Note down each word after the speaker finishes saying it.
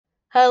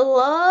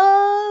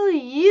Hello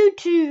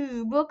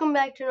YouTube! Welcome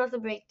back to another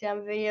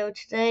breakdown video.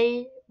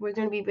 Today we're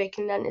going to be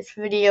breaking down this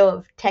video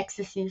of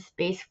Texas youth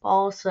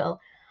baseball. So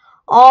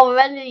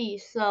already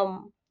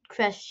some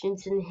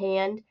questions in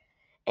hand.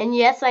 And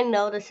yes, I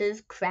know this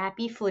is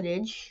crappy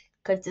footage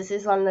because this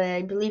is on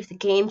I believe the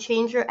Game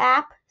Changer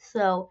app.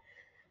 So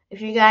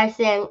if you guys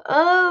saying,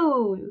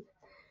 oh,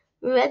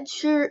 red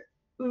shirt,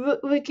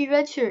 Ricky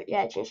Red Shirt,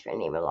 yeah, I changed my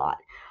name a lot.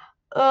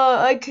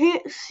 I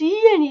can't see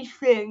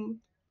anything.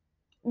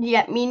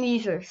 Yeah, me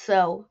neither.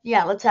 So,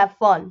 yeah, let's have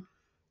fun.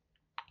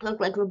 Look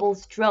like we're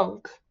both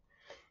drunk.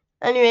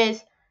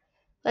 Anyways,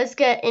 let's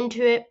get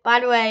into it.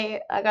 By the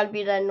way, I gotta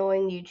be the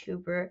annoying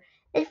YouTuber.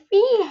 If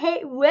we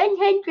hit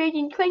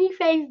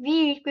 125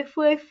 views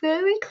before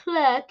 4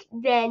 o'clock,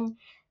 then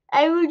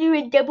I will do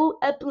a double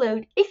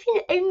upload. If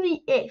and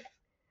only if.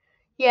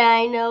 Yeah,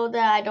 I know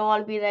that I don't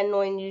want to be the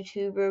annoying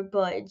YouTuber,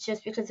 but it's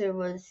just because it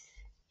was,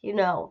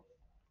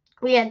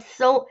 we had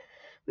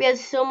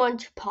so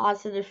much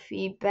positive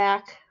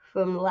feedback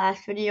from the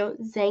last video.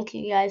 Thank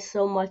you guys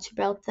so much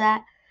about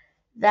that.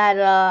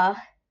 I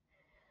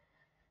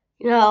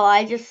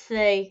just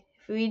say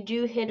if we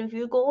do hit a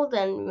view goal,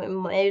 then we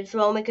might as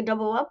well make a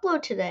double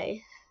upload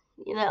today.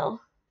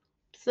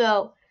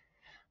 So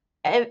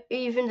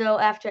even though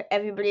after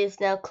everybody has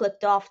now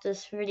clicked off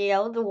this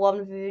video, the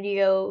one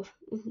video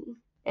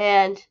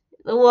and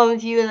the one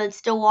viewer that's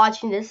still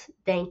watching this,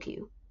 thank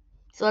you.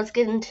 So let's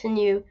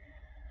continue.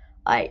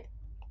 Alright.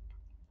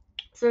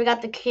 So we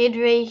got the kid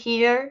right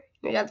here.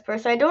 We got the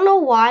person. I don't know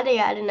why they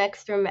had an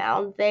extra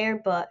mound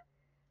there, but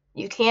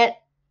I can't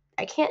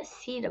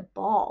see the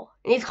ball.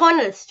 And he's calling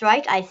it a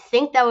strike. I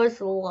think that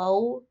was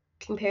low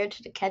compared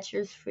to the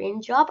catcher's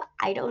frame job.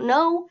 I don't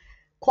know.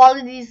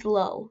 Quality's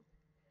low.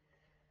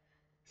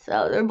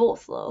 So they're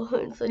both low.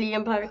 And so the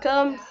umpire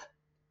comes.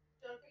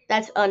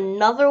 That's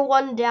another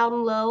one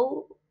down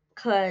low.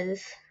 God,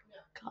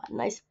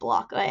 nice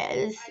block.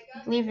 I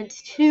believe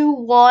it's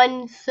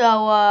 2-1.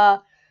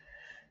 So,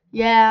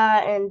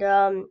 yeah, and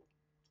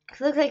it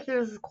looks like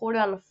there's a quarter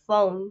on the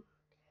phone.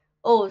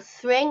 Oh,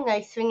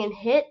 nice swing and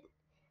hit,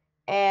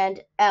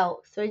 and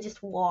out. So he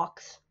just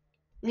walks.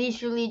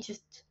 Leisurely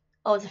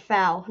oh, it's a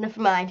foul. Never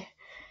mind.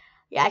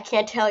 Yeah, I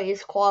can't tell you,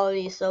 his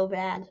quality is so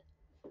bad.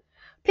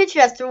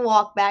 Pitcher has to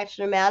walk back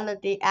to the mound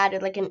that they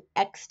added like an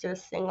extra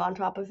thing on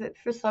top of it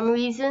for some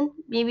reason.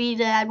 Maybe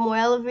to add more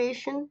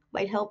elevation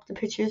might help the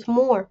pitchers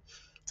more.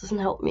 Doesn't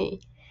help me.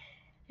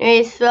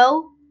 Anyway,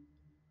 so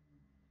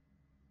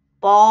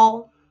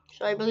ball.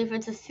 So I believe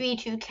it's a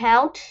 3-2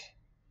 count.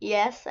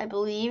 Yes, I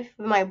believe.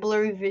 With my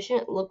blurry vision,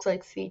 it looks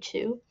like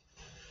 3-2.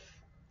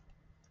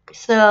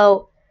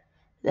 So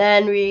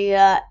then we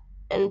got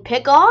and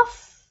pick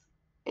off,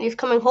 and he's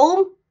coming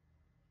home.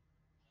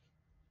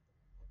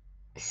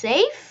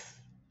 Safe?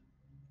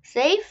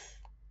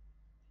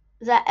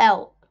 Is that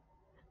out?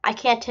 I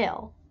can't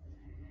tell.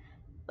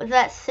 Was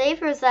that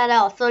safe or is that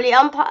out? So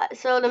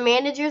the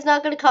manager's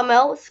not gonna come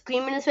out,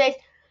 scream in his face,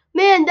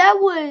 man, that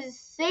was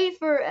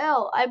safe or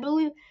out. I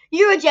believe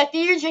you're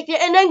ejected,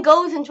 and then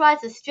goes and tries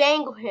to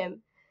strangle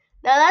him.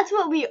 Now that's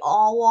what we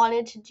all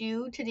wanted to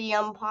do to the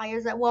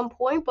umpires at one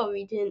point, but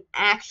we didn't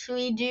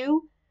actually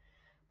do.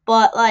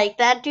 But like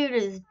that dude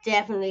is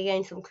definitely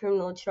getting some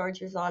criminal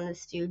charges on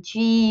this dude.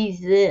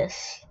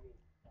 Jesus.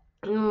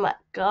 Oh my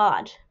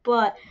god.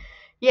 But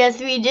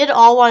yes, we did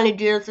all want to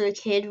do this as a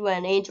kid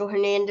when Angel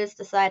Hernandez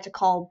decided to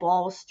call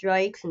balls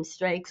strikes and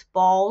strikes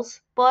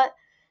balls. But,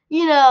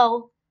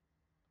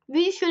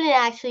 we shouldn't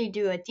actually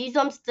do it. These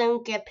umps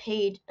don't get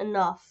paid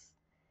enough.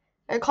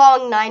 They're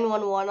calling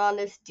 911 on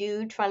this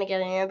dude trying to get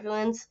an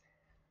ambulance.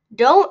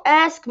 Don't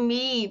ask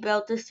me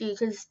about this dude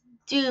because,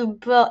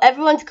 bro,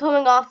 everyone's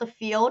coming off the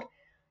field.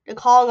 They're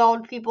calling all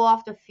the people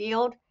off the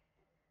field.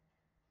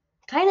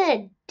 Kind of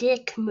a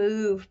dick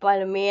move by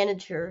the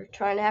manager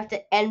trying to have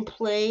to end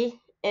play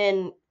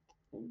and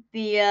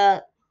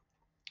the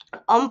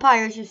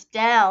umpire's just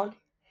down.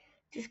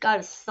 Just got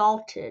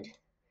assaulted.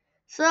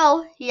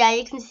 So, yeah,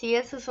 you can see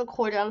this is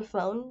recorded on the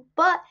phone.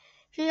 But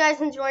if you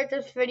guys enjoyed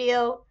this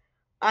video,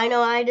 I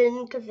know I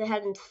didn't because it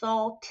had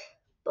insult.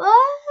 But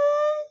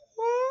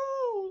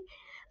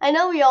I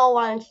know we all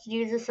wanted to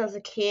do this as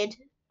a kid.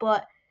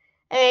 But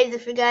anyways,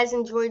 if you guys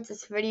enjoyed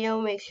this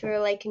video, make sure to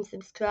like and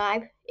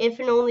subscribe. If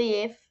and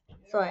only if.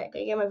 Sorry, I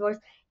gotta get my voice.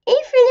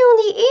 If and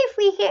only if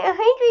we hit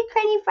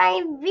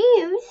 125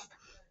 views,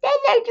 then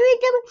I'll do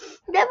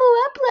a double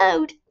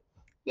upload.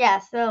 Yeah,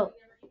 so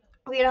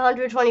we get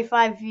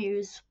 125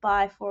 views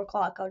by 4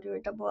 o'clock. I'll do a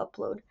double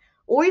upload.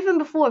 Or even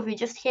before, if we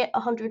just hit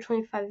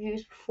 125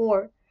 views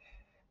before.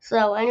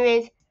 So,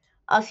 anyways,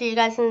 I'll see you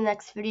guys in the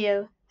next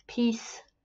video. Peace.